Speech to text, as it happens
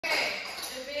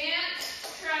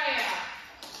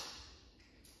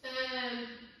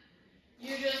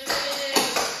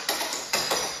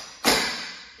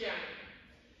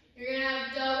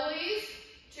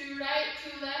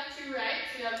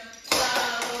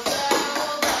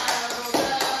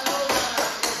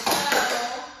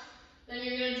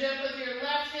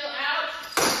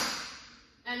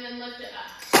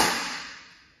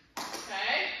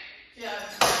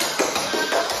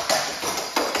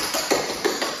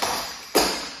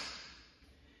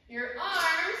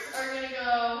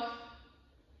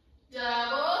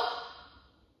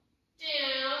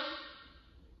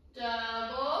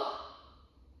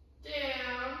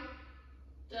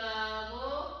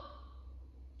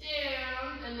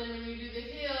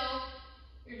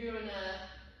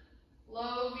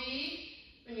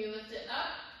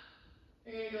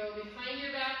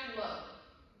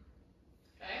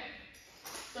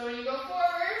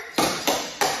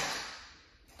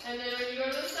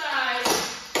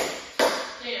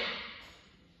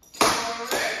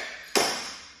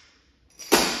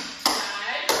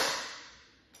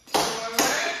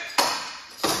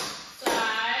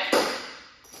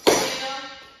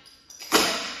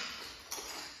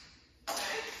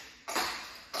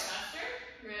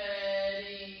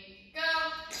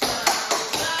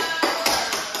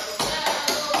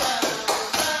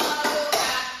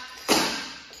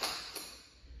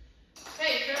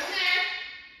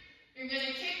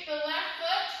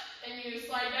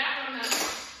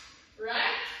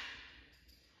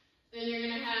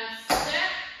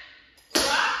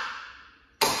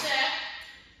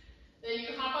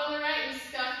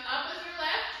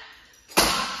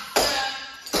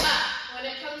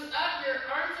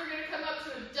arms are going to come up to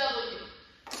a W.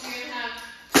 So you're going to have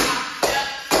tap, step,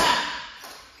 tap.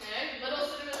 Okay, little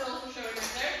cinnamon rolls are showing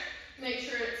right there. Make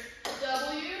sure it's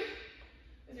W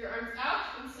with your arms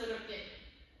out instead of in.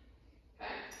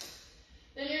 Okay?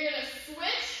 Then you're going to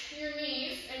switch your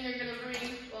knees and you're going to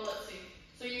bring, well, let's see.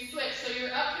 So you switch. So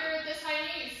you're up here with this high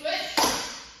knee, you switch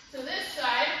to this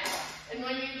side. And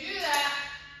when you do that,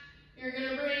 you're going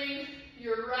to bring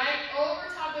your right over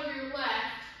top of your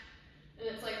left. And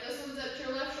it's like this one's at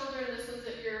your left shoulder and this one's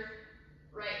at your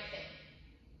right hip.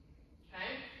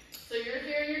 Okay? So you're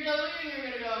here in your W and you're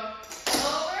going to go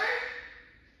over.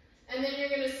 And then you're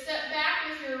going to step back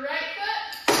with your right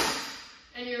foot.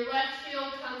 And your left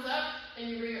heel comes up and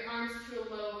you bring your arms to a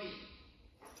low